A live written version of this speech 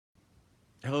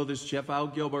Hello, this is Jeff Al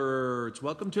Gilbert.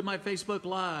 Welcome to my Facebook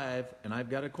Live, and I've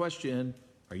got a question.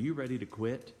 Are you ready to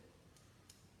quit?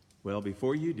 Well,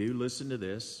 before you do, listen to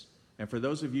this. And for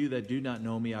those of you that do not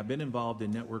know me, I've been involved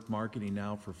in network marketing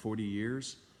now for 40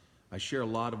 years. I share a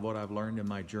lot of what I've learned in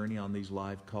my journey on these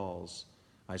live calls.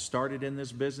 I started in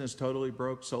this business totally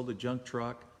broke, sold a junk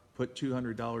truck, put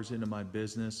 $200 into my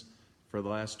business. For the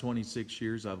last 26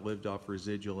 years, I've lived off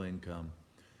residual income.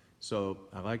 So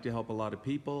I like to help a lot of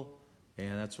people,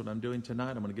 and that's what I'm doing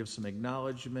tonight. I'm going to give some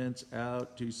acknowledgments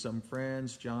out to some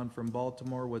friends. John from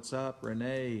Baltimore, what's up?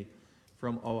 Renee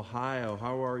from Ohio,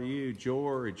 how are you?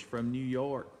 George from New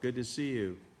York, good to see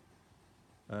you.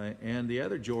 And the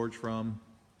other George from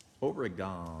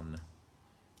Oregon.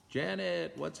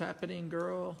 Janet, what's happening,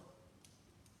 girl?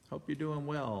 Hope you're doing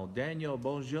well. Daniel,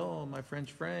 bonjour, my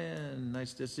French friend.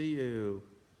 Nice to see you.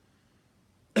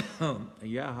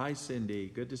 Yeah, hi,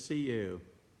 Cindy. Good to see you.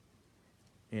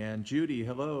 And Judy,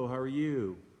 hello, how are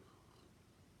you?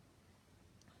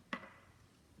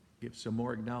 Give some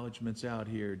more acknowledgments out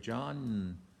here.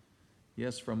 John,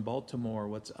 yes, from Baltimore,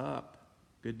 what's up?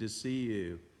 Good to see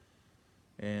you.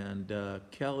 And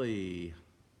Kelly,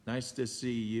 nice to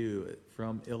see you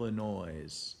from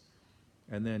Illinois.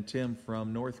 And then Tim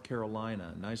from North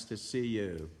Carolina, nice to see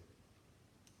you.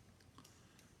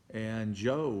 And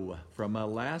Joe from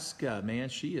Alaska, man,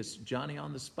 she is Johnny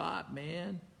on the spot,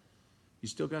 man. You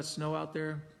still got snow out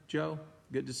there, Joe?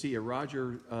 Good to see you.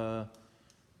 Roger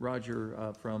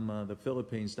from the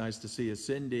Philippines, nice to see you.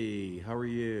 Cindy, how are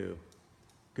you?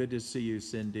 Good to see you,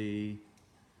 Cindy.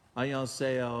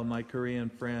 Annyeonghaseyo, my Korean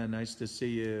friend, nice to see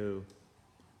you.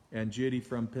 And Judy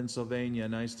from Pennsylvania,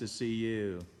 nice to see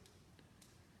you.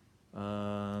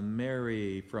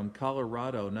 Mary from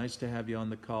Colorado, nice to have you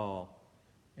on the call.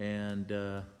 And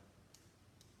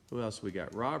who else we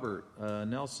got? Robert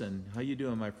Nelson, how you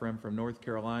doing, my friend from North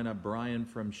Carolina? Brian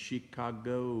from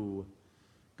Chicago,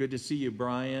 good to see you,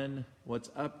 Brian. What's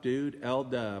up, dude?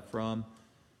 Elda from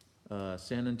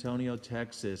San Antonio,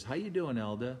 Texas. How you doing,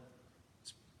 Elda?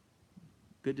 It's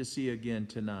good to see you again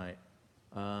tonight.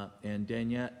 And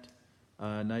Daniette,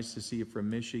 nice to see you from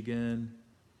Michigan.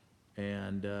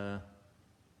 And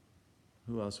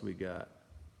who else we got?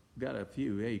 Got a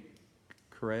few. Hey,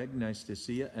 Craig, nice to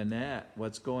see you. Annette,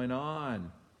 what's going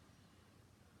on?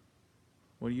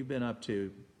 What have you been up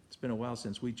to? It's been a while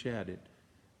since we chatted.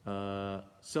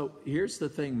 So here's the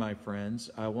thing, my friends,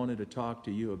 I wanted to talk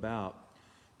to you about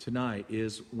tonight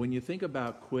is when you think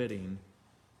about quitting,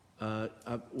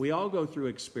 we all go through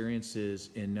experiences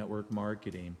in network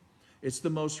marketing. It's the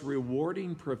most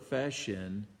rewarding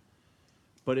profession,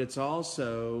 but it's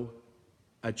also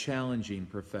a challenging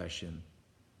profession.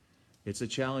 It's a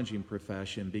challenging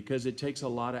profession because it takes a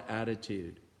lot of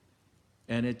attitude,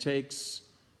 and it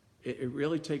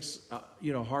really takes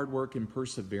hard work and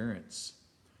perseverance.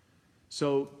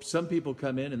 So some people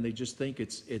come in and they just think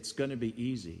it's going to be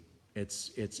easy.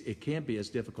 It can't be as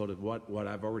difficult as what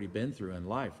I've already been through in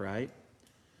life, right?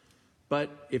 But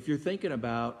if you're thinking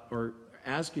about or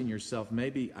asking yourself,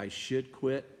 maybe I should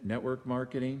quit network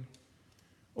marketing,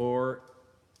 or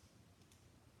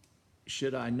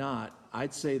should I not?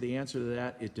 I'd say the answer to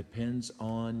that, it depends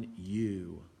on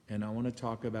you. And I want to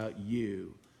talk about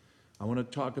you. I want to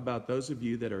talk about those of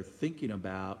you that are thinking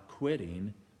about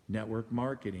quitting network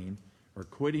marketing or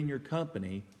quitting your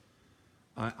company.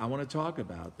 I want to talk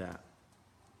about that.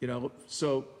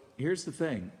 So here's the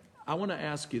thing. I want to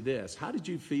ask you this. How did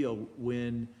you feel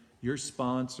when your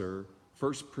sponsor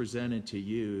first presented to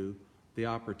you the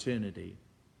opportunity?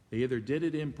 They either did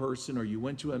it in person, or you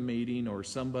went to a meeting, or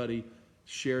somebody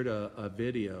shared a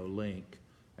video link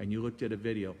and you looked at a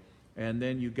video, and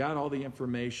then you got all the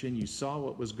information, you saw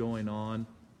what was going on,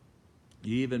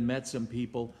 you even met some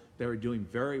people that were doing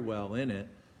very well in it.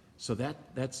 So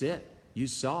that's it. You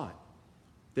saw it.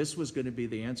 This was going to be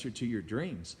the answer to your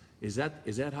dreams. Is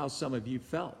that how some of you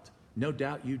felt? No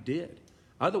doubt you did.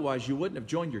 Otherwise, you wouldn't have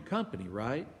joined your company,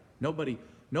 right? Nobody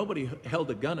held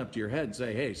a gun up to your head and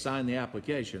say, hey, sign the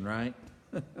application, right?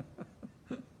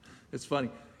 It's funny,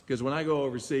 because when I go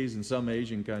overseas in some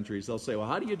Asian countries, they'll say, well,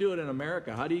 how do you do it in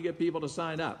America? How do you get people to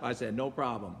sign up? I said, no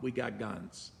problem. We got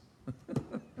guns.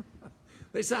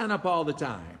 They sign up all the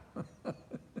time.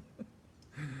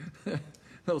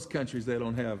 Those countries, they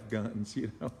don't have guns,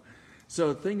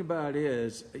 So the thing about it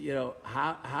is,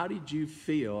 how did you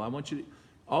feel? I want you to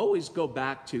always go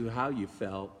back to how you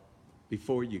felt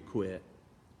before you quit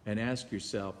and ask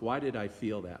yourself, why did I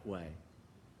feel that way?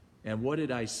 And what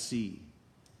did I see?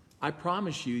 I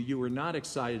promise you were not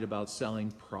excited about selling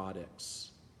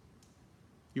products.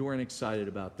 You weren't excited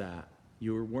about that.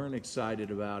 You weren't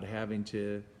excited about having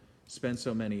to spend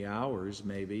so many hours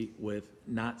maybe with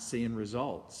not seeing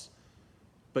results.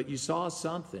 But you saw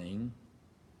something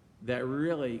that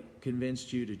really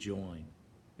convinced you to join.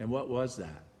 And what was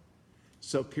that?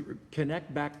 So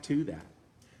connect back to that.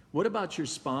 What about your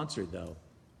sponsor, though?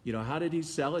 You know, how did he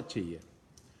sell it to you?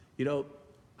 You know,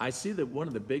 I see that one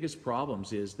of the biggest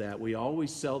problems is that we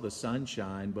always sell the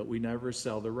sunshine, but we never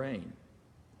sell the rain.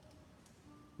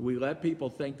 We let people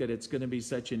think that it's going to be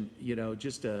such an, you know,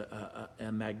 just a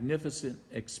magnificent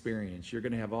experience. You're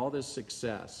going to have all this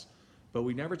success, but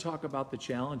we never talk about the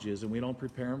challenges and we don't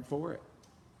prepare them for it.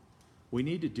 We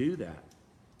need to do that.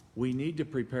 We need to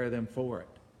prepare them for it,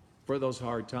 for those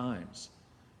hard times.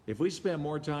 If we spend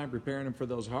more time preparing them for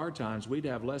those hard times, we'd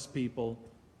have less people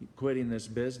quitting this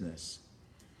business.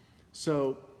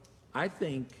 So I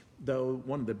think, though,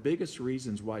 one of the biggest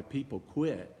reasons why people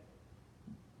quit,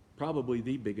 probably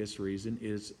the biggest reason,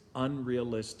 is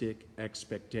unrealistic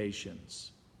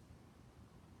expectations.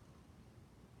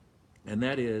 And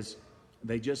that is,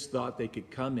 they just thought they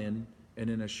could come in and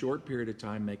in a short period of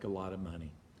time make a lot of money.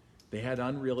 They had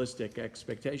unrealistic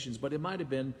expectations, but it might have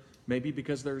been maybe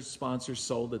because their sponsors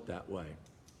sold it that way.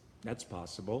 That's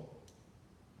possible.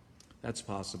 That's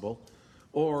possible.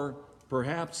 Or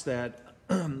perhaps that,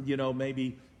 you know,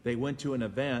 maybe they went to an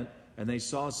event and they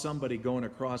saw somebody going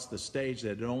across the stage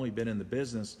that had only been in the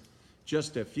business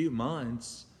just a few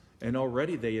months, and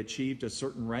already they achieved a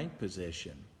certain rank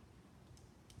position.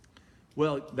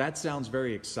 Well, that sounds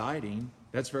very exciting.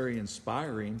 That's very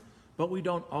inspiring, but we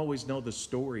don't always know the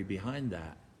story behind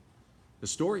that. The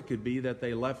story could be that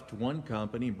they left one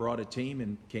company, brought a team,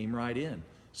 and came right in.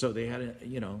 So they had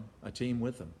a team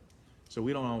with them. So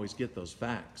we don't always get those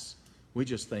facts. We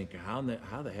just think, how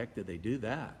the heck did they do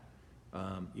that?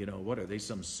 What are they,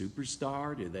 some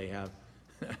superstar? Do they have,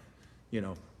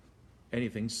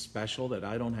 anything special that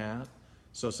I don't have?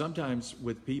 So sometimes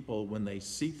with people, when they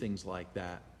see things like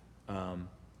that,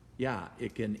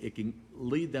 it can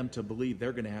lead them to believe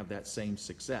they're going to have that same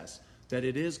success, that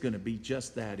it is going to be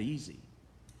just that easy.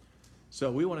 So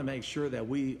we want to make sure that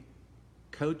we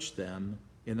coach them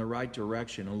in the right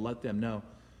direction and let them know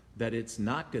that it's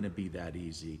not going to be that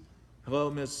easy. Hello,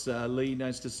 Miss Lee.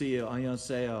 Nice to see you.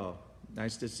 Annyeonghaseyo.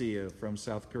 Nice to see you from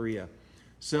South Korea.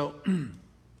 So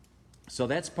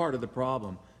that's part of the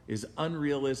problem, is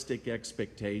unrealistic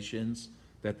expectations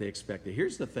that they expected.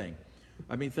 Here's the thing.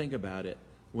 I mean, think about it.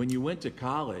 When you went to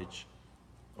college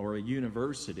or a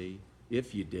university,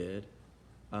 if you did,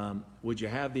 would you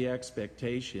have the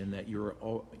expectation that you're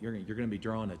going to be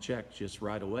drawing a check just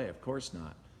right away? Of course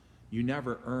not. You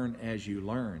never earn as you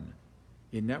learn.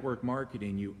 In network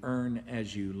marketing, you earn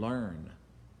as you learn.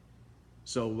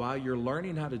 So while you're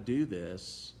learning how to do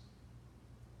this,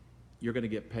 you're going to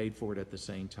get paid for it at the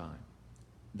same time.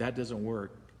 That doesn't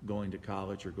work going to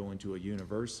college or going to a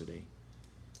university.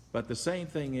 But the same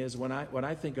thing is when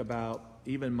I think about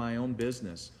even my own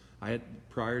business, I had,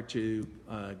 prior to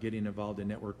getting involved in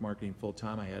network marketing full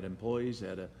time, I had employees,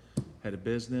 had a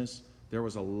business. There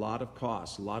was a lot of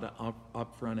costs, a lot of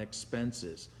upfront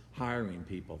expenses, hiring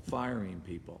people, firing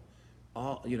people,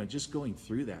 just going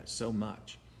through that so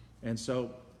much. And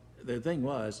so the thing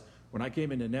was, when I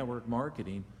came into network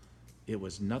marketing, it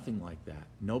was nothing like that.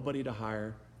 Nobody to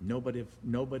hire, nobody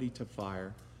to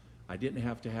fire. I didn't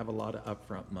have to have a lot of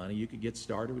upfront money. You could get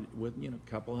started with a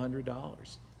couple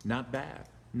 $100. Not bad,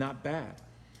 not bad.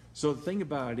 So the thing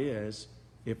about it is,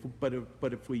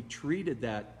 if we treated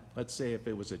that, let's say if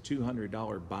it was a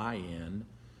 $200 buy-in,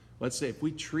 let's say if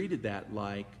we treated that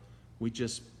like we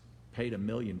just paid $1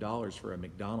 million for a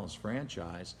McDonald's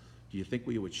franchise, do you think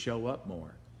we would show up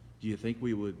more? Do you think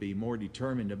we would be more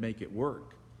determined to make it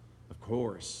work? Of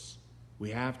course, we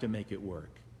have to make it work.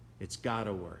 It's got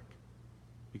to work,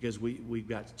 because we've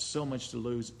got so much to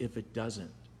lose if it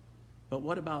doesn't. But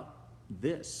what about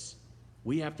this?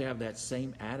 We have to have that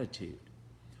same attitude.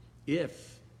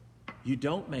 If you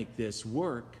don't make this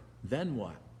work, then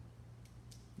what?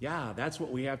 Yeah, that's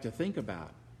what we have to think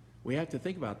about. We have to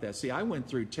think about that. See, I went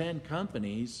through 10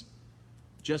 companies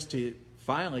just to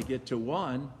finally get to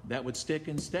one that would stick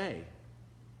and stay.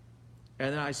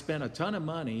 And then I spent a ton of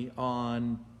money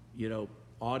on,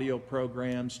 audio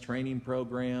programs, training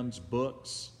programs,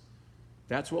 books.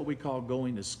 That's what we call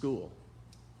going to school.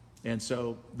 And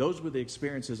so those were the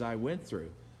experiences I went through.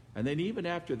 And then even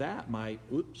after that, my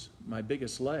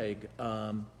biggest leg,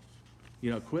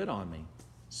 quit on me.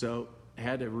 So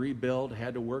had to rebuild,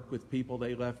 had to work with people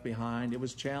they left behind. It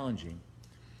was challenging.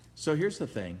 So here's the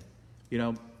thing,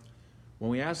 when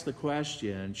we ask the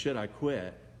question, should I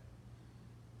quit?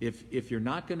 If you're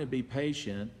not going to be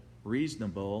patient,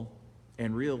 reasonable,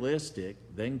 and realistic,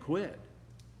 then quit.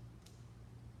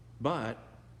 But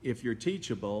if you're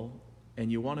teachable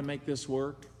and you want to make this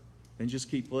work, then just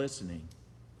keep listening,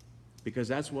 because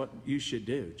that's what you should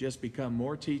do. Just become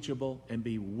more teachable and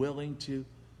be willing to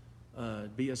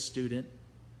be a student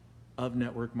of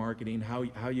network marketing,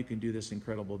 how you can do this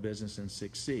incredible business and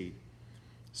succeed.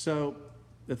 So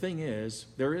the thing is,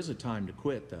 there is a time to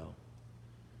quit, though.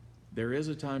 There is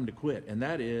a time to quit, and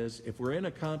that is if we're in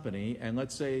a company and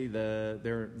let's say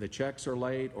the checks are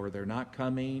late, or they're not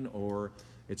coming, or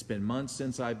it's been months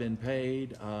since I've been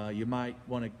paid, you might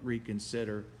want to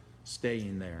reconsider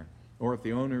staying there. Or if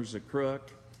the owner's a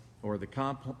crook, or the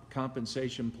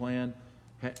compensation plan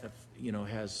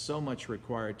has so much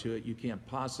required to it you can't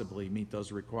possibly meet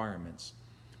those requirements,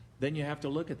 then you have to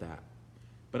look at that.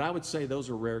 But I would say those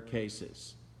are rare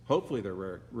cases. Hopefully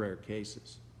they're rare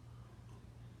cases.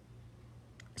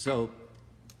 So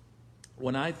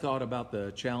when I thought about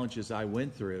the challenges I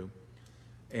went through,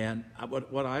 and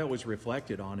what I always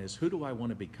reflected on is, who do I want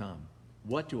to become?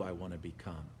 What do I want to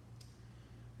become?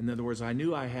 In other words, I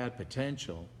knew I had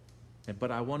potential, but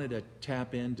I wanted to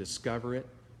tap in, discover it.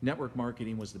 Network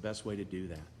marketing was the best way to do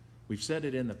that. We've said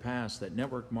it in the past that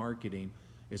network marketing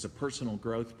is a personal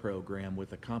growth program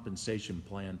with a compensation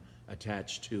plan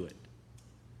attached to it.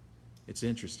 It's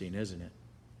interesting, isn't it?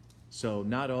 So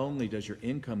not only does your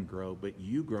income grow, but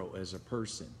you grow as a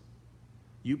person.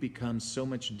 You become so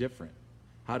much different.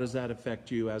 How does that affect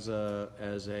you as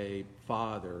a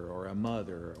father or a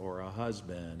mother or a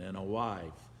husband and a wife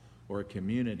or a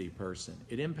community person?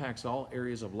 It impacts all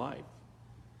areas of life.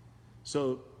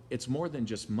 So it's more than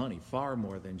just money, far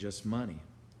more than just money.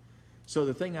 So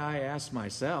the thing I asked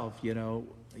myself,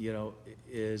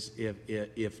 is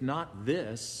if not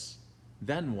this,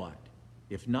 then what?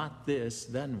 If not this,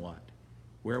 then what?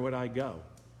 Where would I go?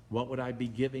 What would I be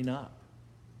giving up?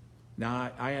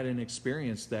 Now, I had an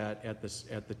experience that at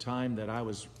the time that I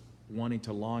was wanting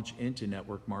to launch into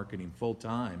network marketing full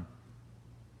time,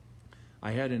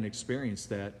 I had an experience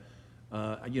that,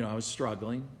 I was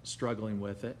struggling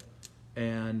with it.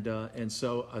 And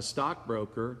so a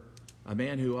stockbroker, a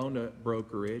man who owned a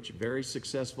brokerage, very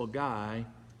successful guy,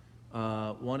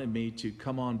 wanted me to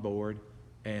come on board,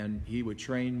 and he would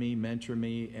train me, mentor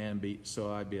me,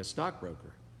 so I'd be a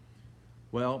stockbroker.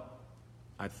 Well,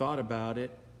 I thought about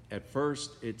it. At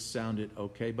first, it sounded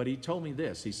okay, but he told me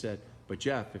this. He said, but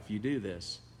Jeff, if you do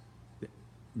this,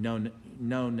 no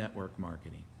network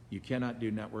marketing. You cannot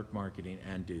do network marketing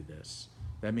and do this.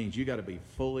 That means you got to be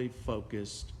fully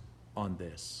focused on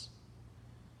this.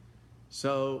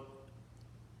 So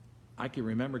I can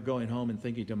remember going home and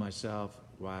thinking to myself,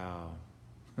 wow,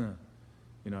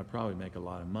 I'd probably make a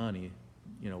lot of money,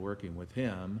 working with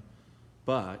him,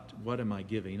 but what am I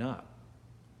giving up?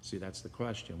 See, that's the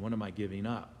question. What am I giving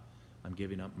up? I'm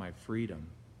giving up my freedom.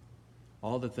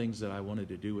 All the things that I wanted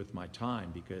to do with my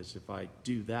time, because if I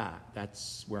do that,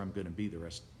 that's where I'm going to be the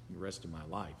rest of my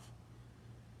life.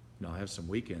 I'll have some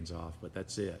weekends off, but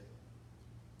that's it.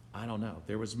 I don't know.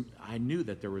 I knew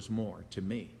that there was more to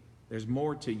me. There's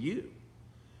more to you.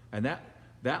 And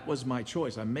that was my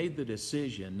choice. I made the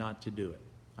decision not to do it.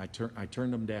 I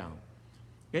turned them down.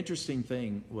 Interesting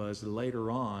thing was later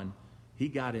on, he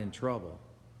got in trouble.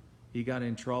 He got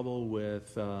in trouble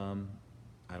with, I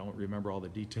don't remember all the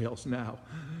details now,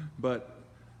 but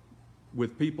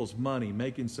with people's money,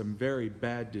 making some very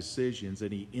bad decisions,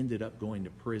 and he ended up going to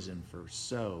prison for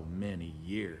so many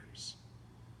years.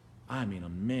 I mean,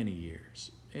 many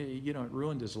years. It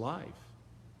ruined his life.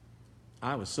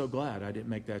 I was so glad I didn't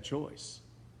make that choice,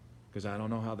 because I don't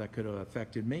know how that could have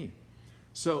affected me.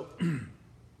 So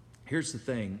here's the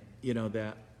thing,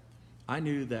 that I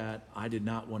knew that I did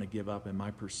not want to give up in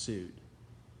my pursuit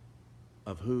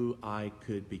of who I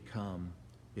could become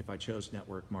if I chose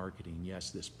network marketing. Yes,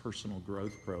 this personal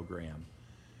growth program.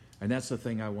 And that's the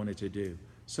thing I wanted to do.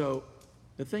 So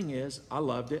the thing is, I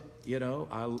loved it.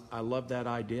 I loved that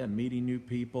idea, meeting new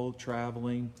people,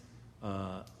 traveling,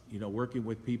 working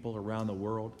with people around the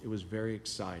world. It was very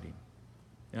exciting.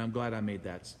 And I'm glad I made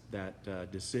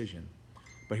that decision.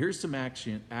 But here's some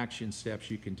action steps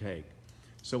you can take.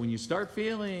 So when you start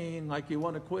feeling like you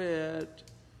want to quit,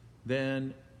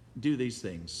 then do these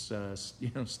things.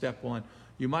 Step one,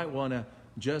 you might want to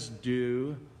just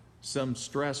do some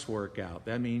stress workout.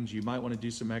 That means you might want to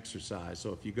do some exercise.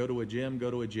 So if you go to a gym,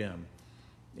 go to a gym.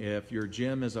 If your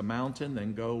gym is a mountain,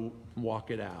 then go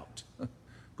walk it out.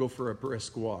 Go for a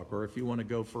brisk walk. Or if you want to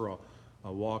go for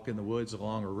a walk in the woods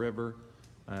along a river,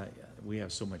 we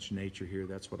have so much nature here.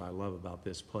 That's what I love about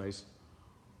this place.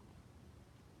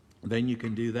 Then you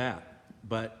can do that.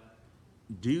 But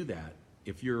do that.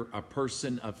 If you're a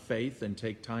person of faith, then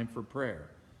take time for prayer,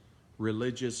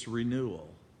 religious renewal,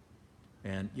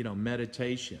 and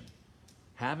meditation.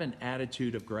 have an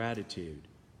attitude of gratitude.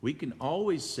 We can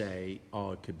always say,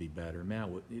 oh, it could be better.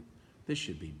 Man, this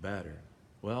should be better.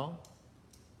 Well,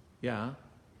 yeah,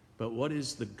 but what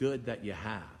is the good that you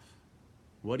have?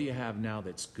 What do you have now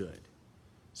that's good?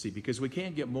 See, because we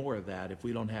can't get more of that if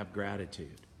we don't have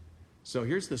gratitude. So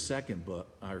here's the second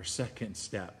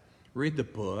step. Read the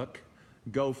book,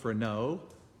 Go for No.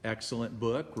 Excellent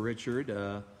book. Richard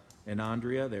and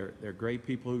Andrea, they're great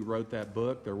people who wrote that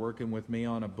book. They're working with me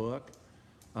on a book.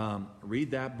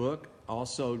 Read that book.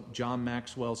 Also, John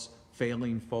Maxwell's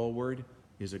Failing Forward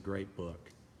is a great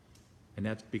book. And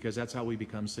that's because that's how we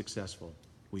become successful.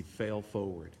 We fail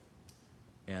forward.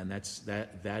 And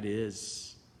that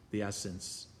is the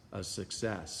essence of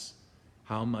success.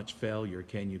 How much failure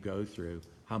can you go through?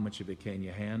 How much of it can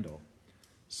you handle?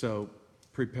 So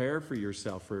prepare for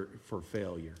yourself for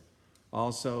failure.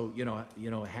 Also,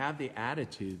 have the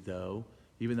attitude, though,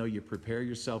 even though you prepare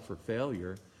yourself for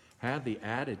failure, have the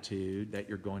attitude that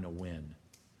you're going to win.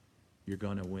 You're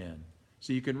going to win.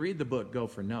 So you can read the book, Go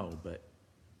for No, but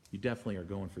you definitely are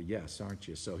going for yes, aren't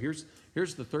you? So here's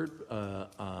the third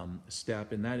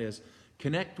step, and that is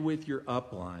connect with your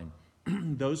upline.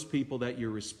 Those people that you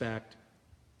respect,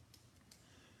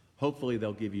 hopefully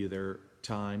they'll give you their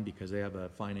time because they have a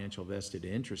financial vested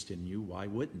interest in you. Why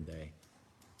wouldn't they?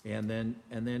 And then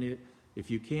if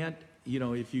you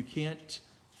can't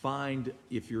find,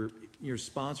 if your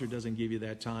sponsor doesn't give you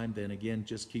that time, then again,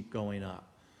 just keep going up.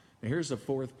 Now here's the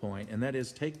fourth point, and that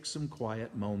is take some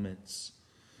quiet moments,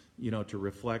 to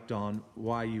reflect on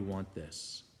why you want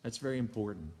this. That's very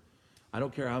important. I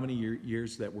don't care how many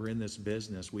years that we're in this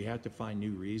business, we have to find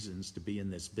new reasons to be in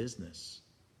this business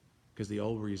because the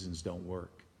old reasons don't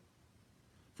work.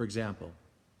 For example,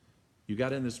 you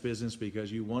got in this business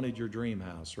because you wanted your dream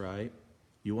house, right?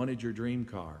 You wanted your dream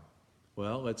car.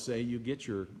 Well, let's say you get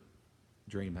your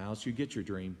dream house, you get your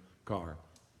dream car.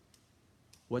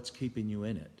 What's keeping you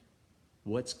in it?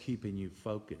 What's keeping you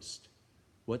focused?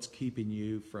 What's keeping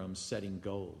you from setting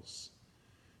goals?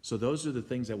 So those are the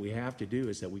things that we have to do,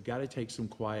 is that we got to take some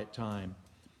quiet time.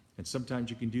 And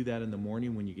sometimes you can do that in the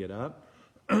morning when you get up.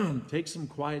 Take some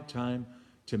quiet time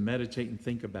to meditate and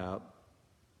think about,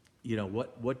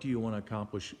 what do you want to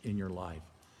accomplish in your life?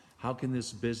 How can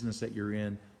this business that you're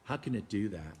in, how can it do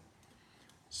that?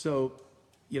 So,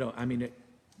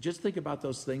 just think about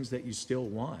those things that you still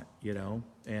want,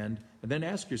 and then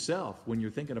ask yourself, when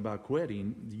you're thinking about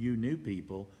quitting, you new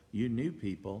people,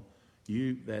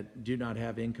 you that do not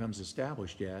have incomes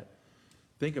established yet,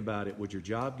 think about it. Would your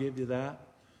job give you that?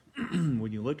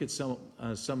 When you look at some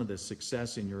of the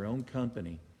success in your own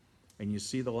company and you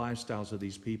see the lifestyles of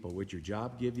these people, would your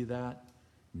job give you that?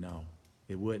 No,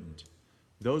 it wouldn't.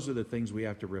 Those are the things we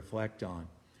have to reflect on.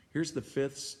 Here's the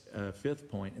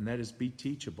fifth point, and that is be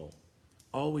teachable.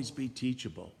 Always be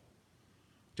teachable.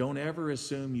 Don't ever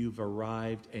assume you've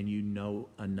arrived and you know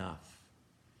enough.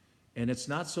 And it's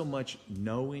not so much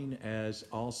knowing as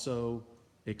also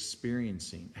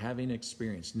experiencing, having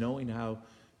experience, knowing how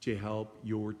to help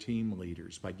your team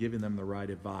leaders by giving them the right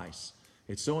advice.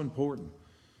 It's so important.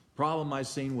 Problem I've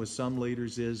seen with some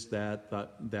leaders is that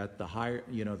the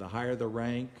higher the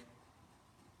rank,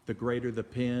 the greater the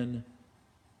pin,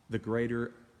 the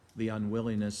greater the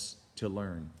unwillingness to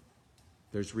learn.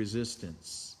 There's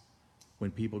resistance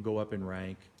when people go up in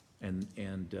rank, and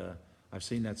I've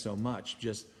seen that so much.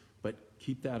 But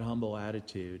keep that humble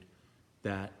attitude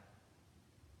that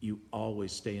you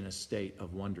always stay in a state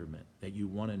of wonderment, that you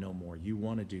want to know more, you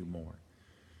want to do more.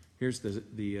 Here's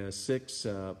the sixth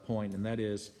point, and that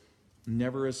is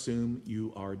never assume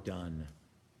you are done.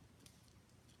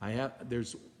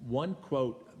 There's one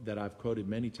quote that I've quoted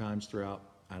many times throughout,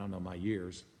 my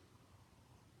years.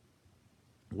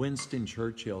 Winston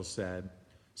Churchill said,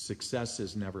 "Success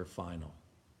is never final."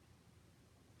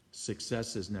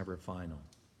 Success is never final.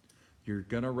 You're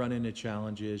going to run into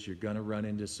challenges. You're going to run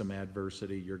into some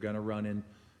adversity. You're going to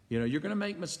you're going to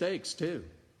make mistakes too.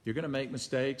 You're going to make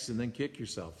mistakes and then kick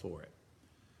yourself for it.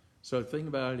 So the thing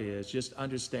about it is, just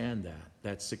understand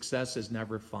that success is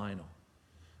never final.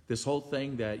 This whole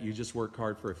thing that you just work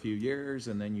hard for a few years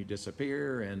and then you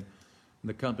disappear and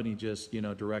the company just,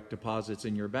 direct deposits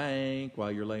in your bank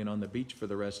while you're laying on the beach for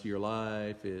the rest of your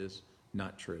life is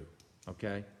not true,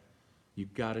 okay?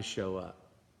 You've got to show up.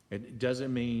 It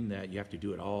doesn't mean that you have to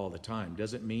do it all the time. It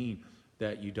doesn't mean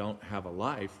that you don't have a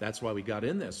life. That's why we got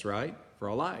in this, right? For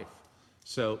a life.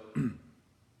 So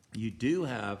you do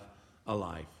have a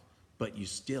life, but you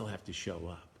still have to show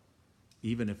up,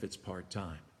 even if it's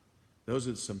part-time. Those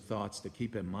are some thoughts to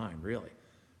keep in mind, really.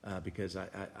 Because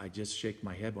I just shake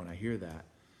my head when I hear that.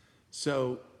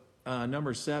 So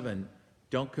number 7,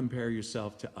 Don't compare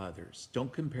yourself to others.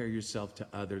 Don't compare yourself to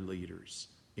other leaders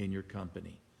in your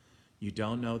company. You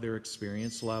don't know their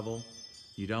experience level.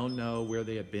 You don't know where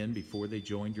they have been before they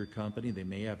joined your company. They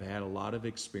may have had a lot of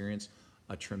experience,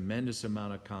 a tremendous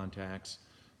amount of contacts.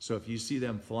 So if you see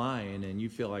them flying and you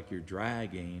feel like you're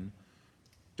dragging,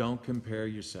 don't compare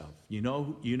yourself. You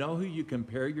know who you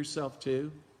compare yourself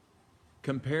to?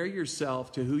 Compare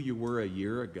yourself to who you were a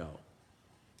year ago.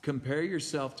 Compare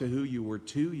yourself to who you were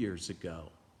 2 years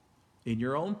ago. In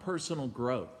your own personal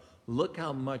growth, look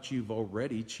how much you've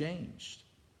already changed.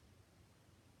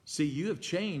 See, you have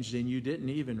changed and you didn't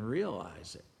even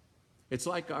realize it. It's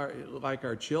like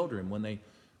our children when they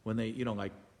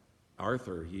like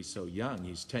Arthur, he's so young,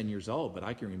 he's 10 years old, but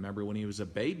I can remember when he was a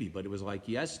baby, but it was like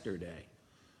yesterday.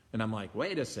 And I'm like,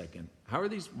 wait a second,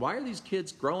 why are these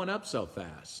kids growing up so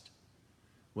fast?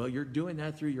 Well, you're doing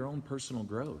that through your own personal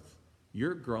growth.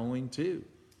 You're growing too.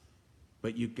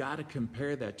 But you got to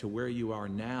compare that to where you are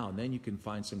now, and then you can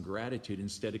find some gratitude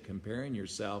instead of comparing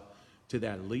yourself to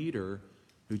that leader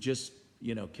who just,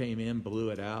 came in, blew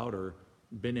it out, or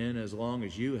been in as long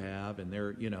as you have, and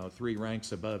they're, 3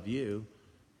 ranks above you.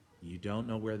 You don't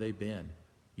know where they've been.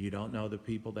 You don't know the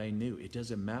people they knew. It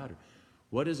doesn't matter.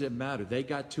 What does it matter? They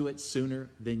got to it sooner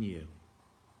than you.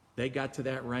 They got to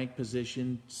that rank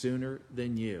position sooner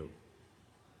than you.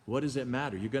 What does it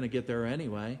matter? You're going to get there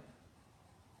anyway.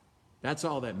 That's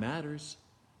all that matters.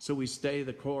 So we stay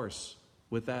the course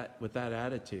with that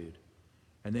attitude.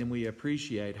 And then we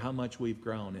appreciate how much we've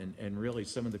grown and really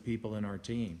some of the people in our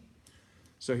team.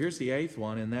 So here's the 8th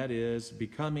one, and that is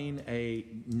becoming a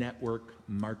network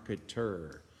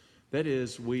marketer. That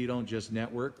is, we don't just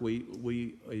network.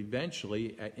 We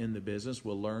eventually in the business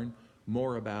will learn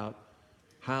more about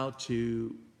how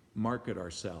to market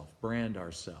ourselves, brand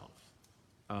ourselves,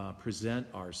 present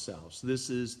ourselves. This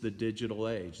is the digital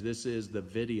age. This is the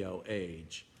video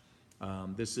age.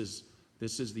 This is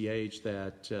the age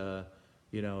that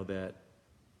that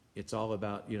it's all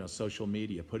about social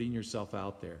media, putting yourself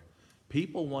out there.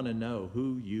 People want to know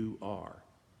who you are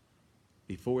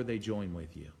before they join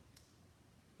with you,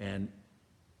 and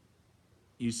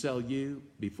you sell you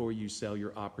before you sell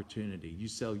your opportunity. You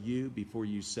sell you before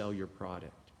you sell your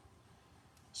product.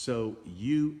 So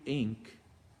you Inc.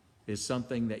 is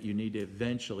something that you need to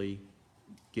eventually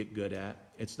get good at.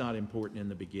 It's not important in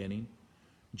the beginning.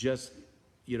 Just,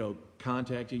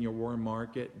 contacting your warm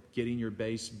market, getting your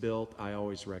base built, I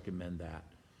always recommend that.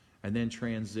 And then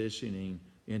transitioning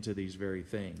into these very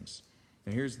things.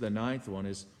 And here's the 9th one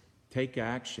is take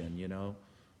action,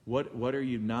 What are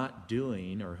you not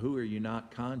doing, or who are you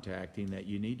not contacting that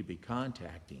you need to be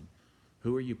contacting?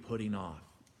 Who are you putting off?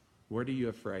 What are you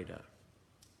afraid of?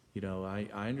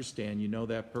 I understand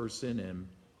that person, and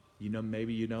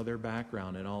maybe their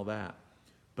background and all that.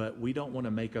 But we don't want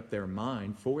to make up their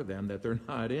mind for them that they're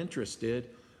not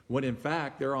interested, when in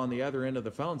fact they're on the other end of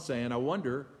the phone saying, I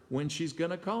wonder when she's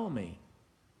going to call me.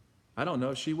 I don't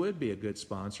know if she would be a good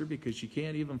sponsor because she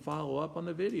can't even follow up on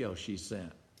the video she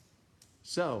sent.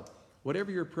 So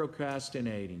whatever you're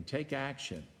procrastinating, take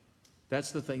action.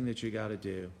 That's the thing that you got to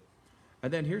do.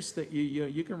 And then here's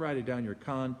you can write it down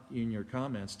in your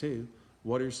comments too.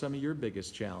 What are some of your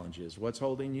biggest challenges? What's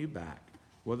holding you back?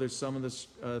 What are some of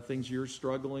the things you're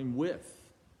struggling with?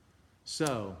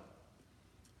 So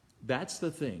that's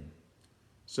the thing.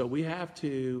 So we have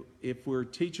to, if we're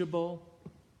teachable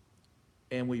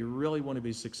and we really want to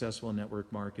be successful in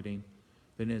network marketing,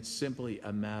 then it's simply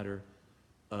a matter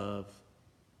of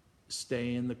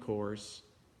staying the course,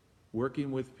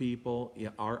 working with people,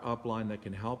 our upline that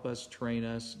can help us, train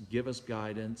us, give us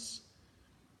guidance,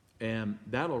 and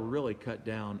that'll really cut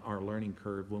down our learning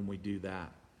curve when we do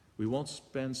that. We won't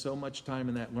spend so much time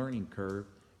in that learning curve,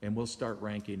 and we'll start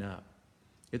ranking up.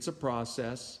 It's a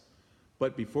process,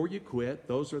 but before you quit,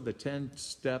 those are the 10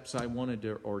 steps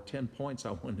or 10 points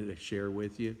I wanted to share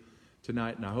with you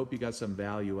tonight, and I hope you got some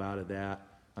value out of that.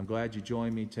 I'm glad you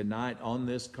joined me tonight on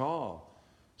this call.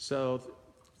 So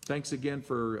thanks again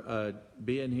for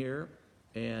being here,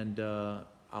 and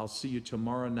I'll see you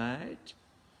tomorrow night.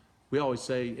 We always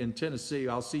say in Tennessee,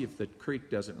 I'll see if the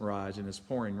creek doesn't rise, and it's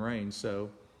pouring rain,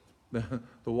 so the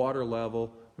water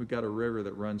level, we've got a river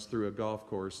that runs through a golf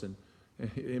course, and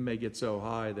it may get so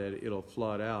high that it'll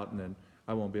flood out, and then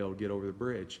I won't be able to get over the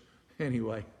bridge.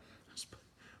 Anyway,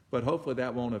 but hopefully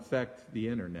that won't affect the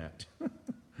internet.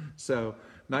 So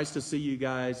nice to see you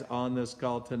guys on this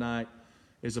call tonight.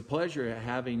 It's a pleasure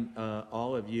having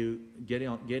all of you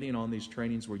getting on these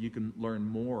trainings where you can learn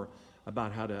more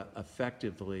about how to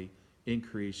effectively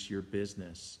increase your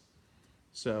business.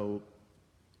 So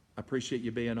I appreciate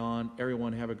you being on.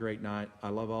 Everyone have a great night. I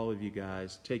love all of you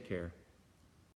guys. Take care.